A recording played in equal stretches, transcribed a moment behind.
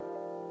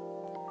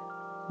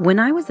When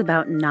I was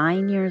about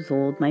 9 years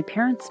old, my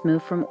parents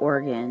moved from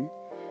Oregon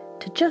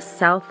to just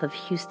south of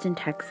Houston,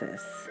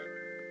 Texas.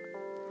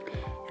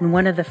 And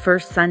one of the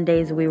first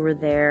Sundays we were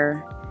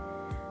there,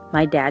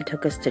 my dad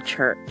took us to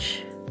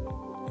church.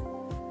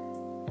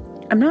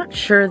 I'm not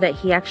sure that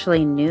he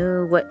actually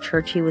knew what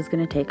church he was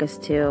going to take us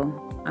to.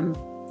 I'm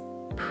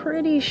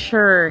pretty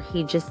sure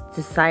he just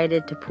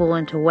decided to pull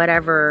into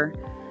whatever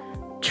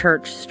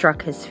church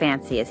struck his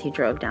fancy as he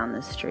drove down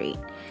the street.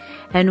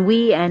 And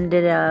we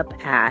ended up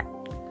at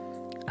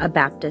a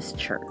Baptist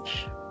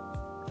church.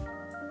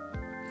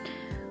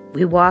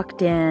 We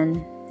walked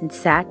in and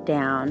sat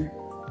down.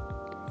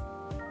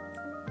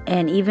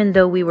 And even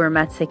though we were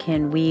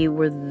Mexican, we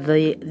were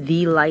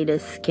the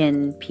lightest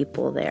skinned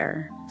people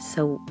there.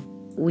 So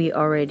we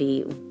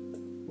already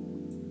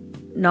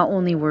not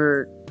only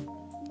were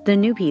the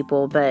new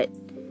people, but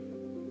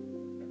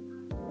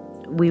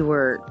we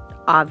were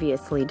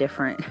obviously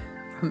different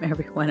from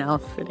everyone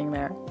else sitting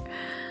there.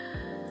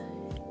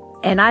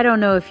 And I don't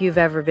know if you've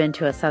ever been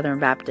to a Southern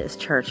Baptist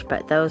church,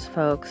 but those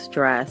folks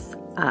dress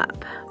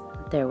up.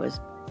 There was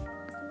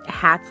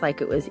hats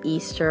like it was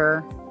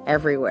Easter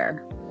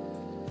everywhere.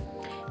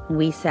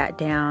 We sat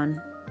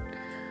down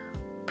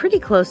pretty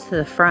close to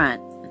the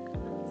front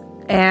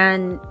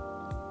and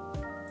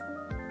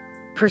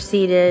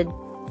proceeded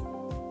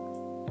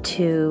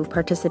to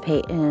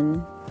participate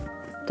in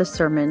the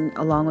sermon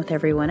along with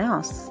everyone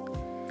else.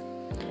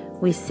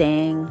 We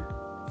sang,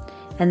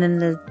 and then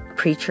the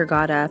preacher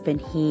got up and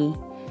he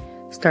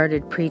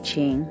started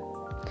preaching.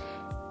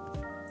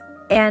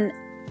 And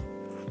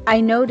I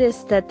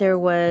noticed that there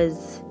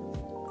was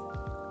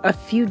a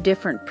few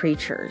different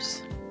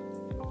preachers.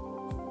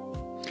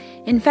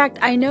 In fact,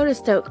 I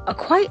noticed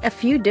quite a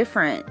few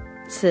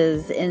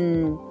differences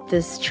in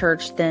this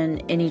church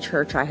than any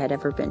church I had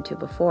ever been to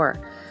before.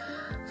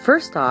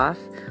 First off,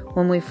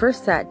 when we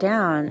first sat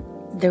down,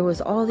 there was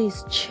all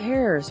these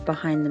chairs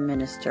behind the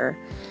minister.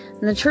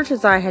 And the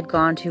churches I had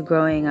gone to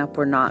growing up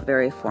were not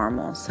very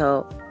formal.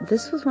 So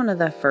this was one of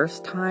the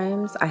first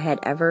times I had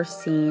ever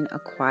seen a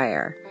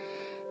choir.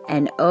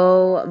 And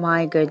oh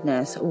my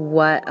goodness,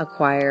 what a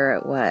choir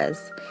it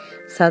was.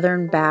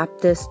 Southern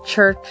Baptist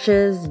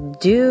churches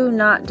do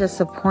not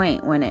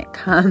disappoint when it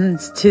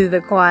comes to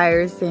the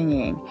choir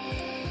singing.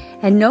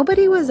 And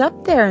nobody was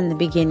up there in the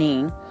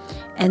beginning.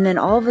 And then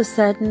all of a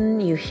sudden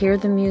you hear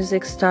the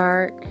music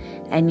start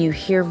and you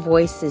hear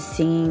voices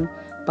singing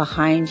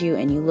behind you,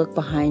 and you look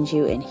behind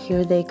you and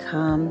here they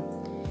come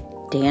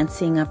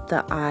dancing up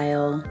the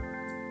aisle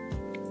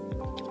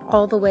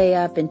all the way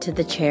up into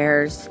the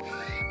chairs,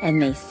 and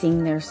they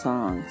sing their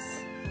songs.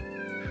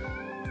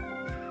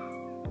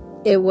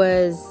 It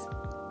was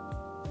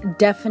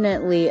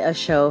definitely a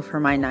show for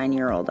my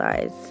 9-year-old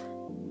eyes.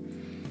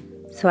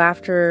 So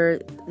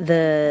after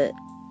the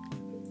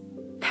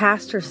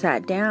pastor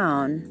sat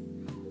down,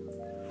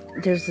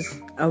 there's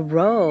a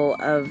row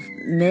of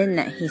men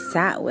that he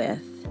sat with.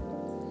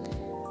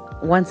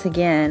 Once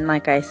again,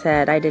 like I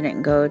said, I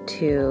didn't go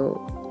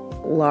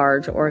to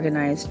large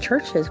organized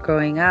churches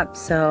growing up,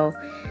 so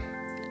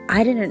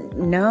I didn't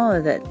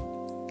know that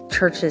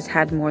churches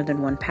had more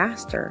than one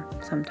pastor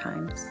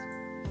sometimes.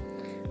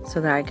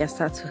 So that I guess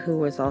that's who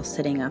was all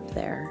sitting up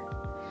there.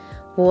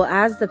 Well,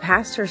 as the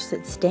pastor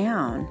sits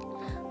down,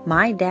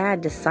 my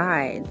dad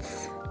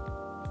decides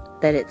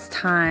that it's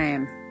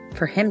time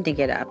for him to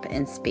get up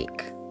and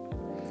speak.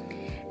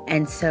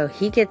 And so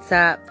he gets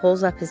up,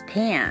 pulls up his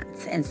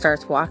pants, and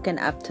starts walking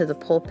up to the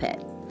pulpit.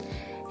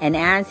 And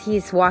as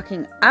he's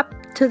walking up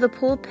to the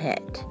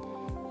pulpit,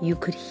 you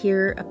could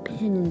hear a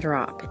pin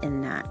drop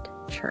in that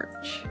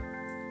church.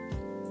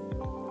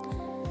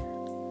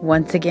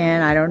 Once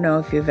again, I don't know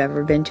if you've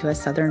ever been to a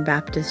Southern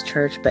Baptist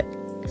church, but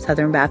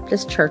Southern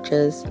Baptist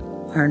churches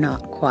are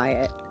not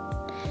quiet.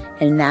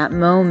 In that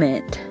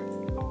moment,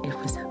 it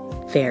was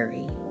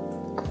very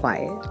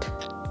quiet.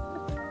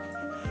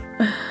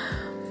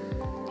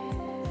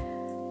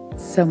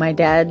 So my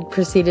dad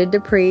proceeded to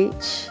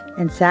preach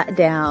and sat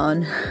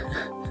down.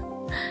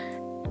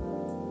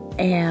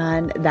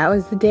 And that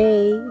was the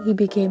day he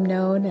became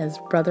known as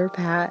Brother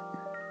Pat.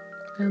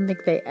 I don't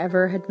think they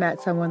ever had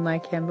met someone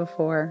like him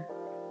before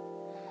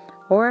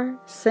or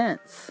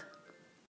since.